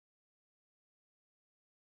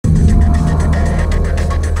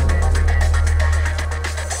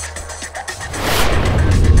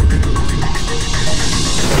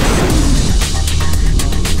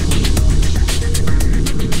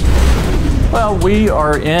Well, we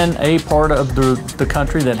are in a part of the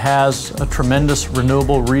country that has a tremendous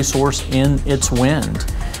renewable resource in its wind.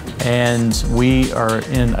 And we are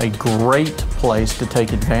in a great place to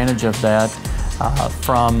take advantage of that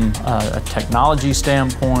from a technology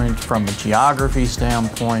standpoint, from a geography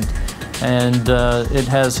standpoint, and it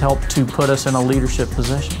has helped to put us in a leadership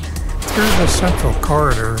position. Through the central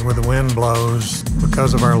corridor where the wind blows,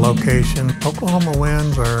 because of our location, Oklahoma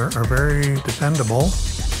winds are very dependable.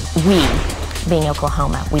 We, being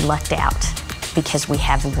Oklahoma, we lucked out because we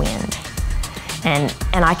have wind. And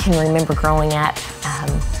I can remember growing up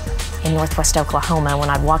in northwest Oklahoma when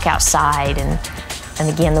I'd walk outside and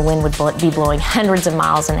again the wind would be blowing hundreds of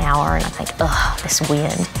miles an hour and I think, ugh, this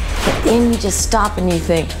wind. But then you just stop and you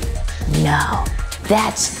think, no,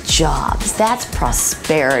 that's jobs, that's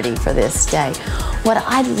prosperity for this state. What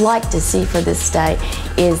I'd like to see for this state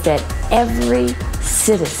is that every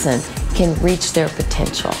citizen can reach their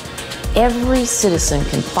potential. Every citizen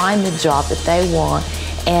can find the job that they want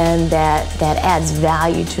and that adds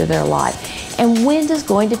value to their life. And wind is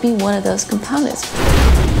going to be one of those components.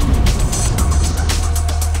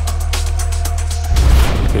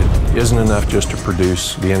 It isn't enough just to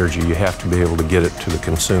produce the energy, you have to be able to get it to the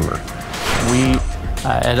consumer. We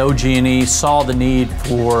at OG&E saw the need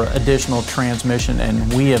for additional transmission,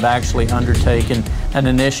 and we have actually undertaken an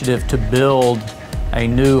initiative to build a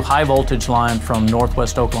new high voltage line from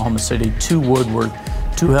northwest Oklahoma City to Woodward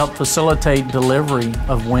to help facilitate delivery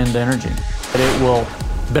of wind energy. It will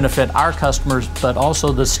benefit our customers, but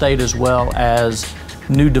also the state as well as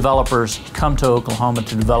new developers come to Oklahoma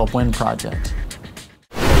to develop wind projects.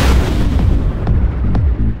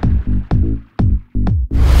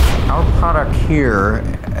 Our product here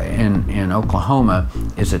in Oklahoma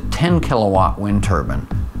is a 10 kilowatt wind turbine.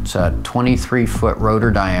 It's a 23-foot rotor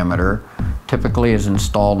diameter, typically is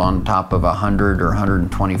installed on top of a 100 or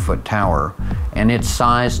 120 foot tower, and it's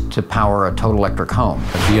sized to power a total electric home.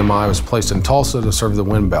 DMI was placed in Tulsa to serve the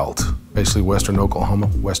wind belt, basically western Oklahoma,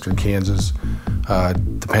 western Kansas,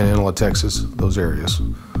 the Panhandle of Texas, those areas.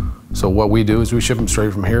 So what we do is we ship them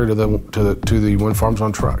straight from here to the wind farms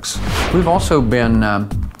on trucks. We've also been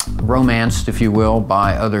romanced, if you will,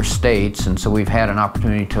 by other states, and so we've had an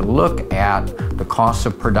opportunity to look at the costs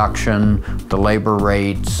of production, the labor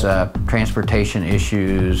rates, transportation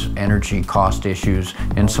issues, energy cost issues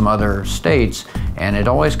in some other states, and it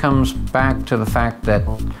always comes back to the fact that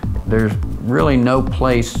there's really no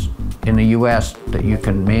place in the U.S. that you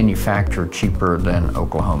can manufacture cheaper than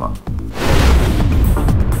Oklahoma.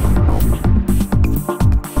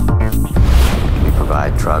 We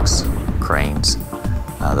provide trucks, cranes,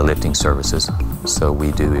 the lifting services. So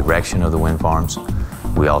we do erection of the wind farms.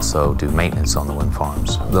 We also do maintenance on the wind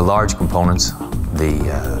farms. The large components,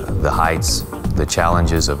 the heights, the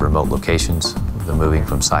challenges of remote locations, the moving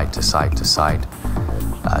from site to site to site.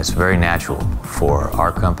 It's very natural for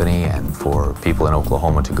our company and for people in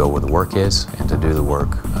Oklahoma to go where the work is and to do the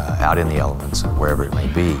work out in the elements, wherever it may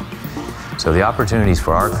be. So the opportunities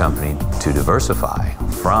for our company to diversify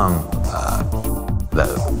from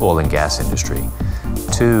the oil and gas industry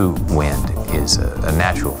to wind is a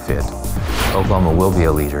natural fit. Oklahoma will be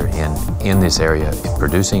a leader in this area in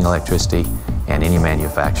producing electricity, and any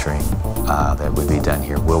manufacturing that would be done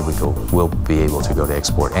here will be able to go to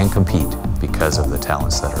export and compete because of the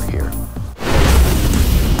talents that are here.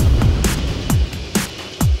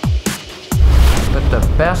 But the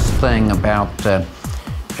best thing about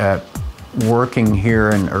working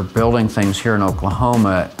here or building things here in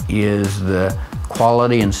Oklahoma is the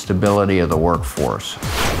quality and stability of the workforce.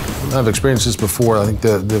 I've experienced this before. I think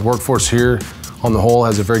the workforce here on the whole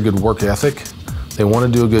has a very good work ethic. They want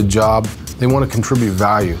to do a good job. They want to contribute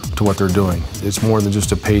value to what they're doing. It's more than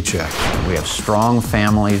just a paycheck. We have strong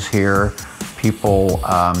families here. People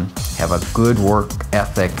have a good work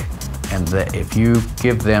ethic, and that if you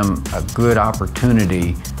give them a good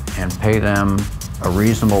opportunity and pay them a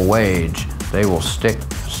reasonable wage, they will stick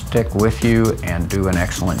with you and do an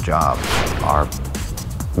excellent job. Our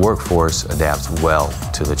workforce adapts well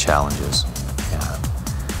to the challenges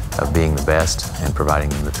of being the best and providing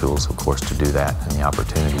them the tools, of course, to do that and the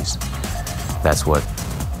opportunities.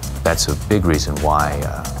 That's a big reason why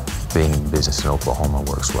being in business in Oklahoma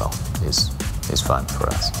works well, is fun for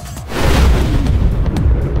us.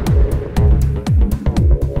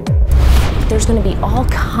 There's going to be all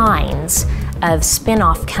kinds of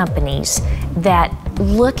spin-off companies that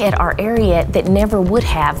look at our area that never would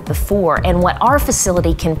have before. And what our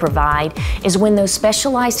facility can provide is when those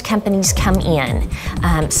specialized companies come in,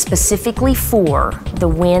 specifically for the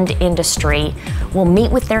wind industry, we'll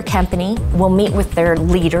meet with their company, we'll meet with their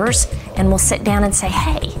leaders, and we'll sit down and say,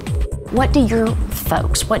 hey, what do your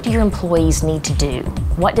folks, what do your employees need to do?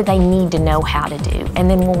 What do they need to know how to do? And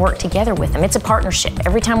then we'll work together with them. It's a partnership.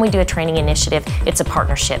 Every time we do a training initiative, it's a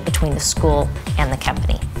partnership between the school and the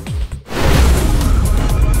company.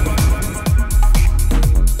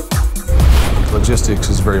 Logistics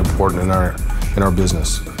is very important in our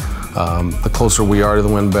business. The closer we are to the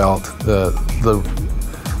wind belt, the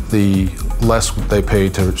less they pay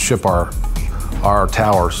to ship our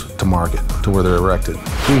towers to market, to where they're erected.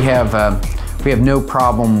 We have no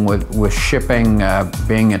problem with shipping,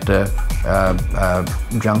 being at the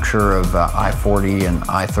juncture of I-40 and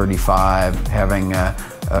I-35, having a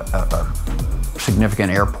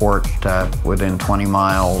significant airport within 20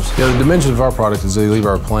 miles. Yeah, the dimensions of our product as they leave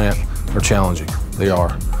our plant are challenging. They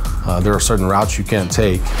are. There are certain routes you can't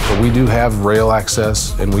take, but we do have rail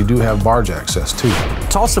access and we do have barge access too.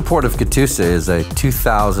 Tulsa Port of Catoosa is a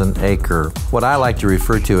 2,000-acre, what I like to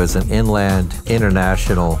refer to as an inland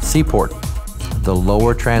international seaport. The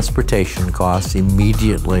lower transportation costs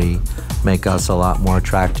immediately make us a lot more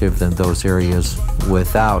attractive than those areas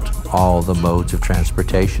without all the modes of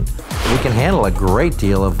transportation. We can handle a great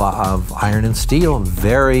deal of iron and steel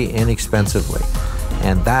very inexpensively.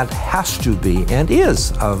 And that has to be and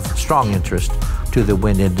is of strong interest to the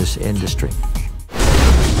wind industry.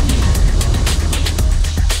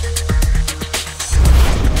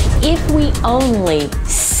 If we only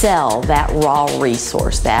sell that raw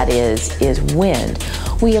resource, that is wind,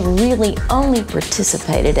 we have really only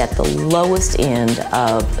participated at the lowest end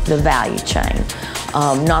of the value chain.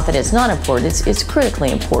 Not that it's not important, it's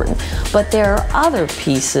critically important, but there are other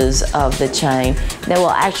pieces of the chain that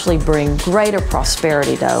will actually bring greater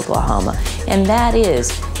prosperity to Oklahoma, and that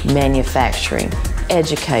is manufacturing,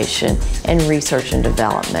 education, and research and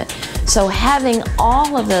development. So having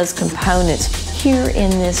all of those components here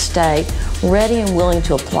in this state ready and willing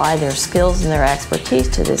to apply their skills and their expertise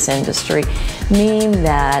to this industry mean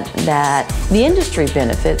that the industry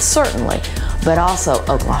benefits, certainly, but also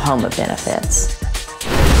Oklahoma benefits.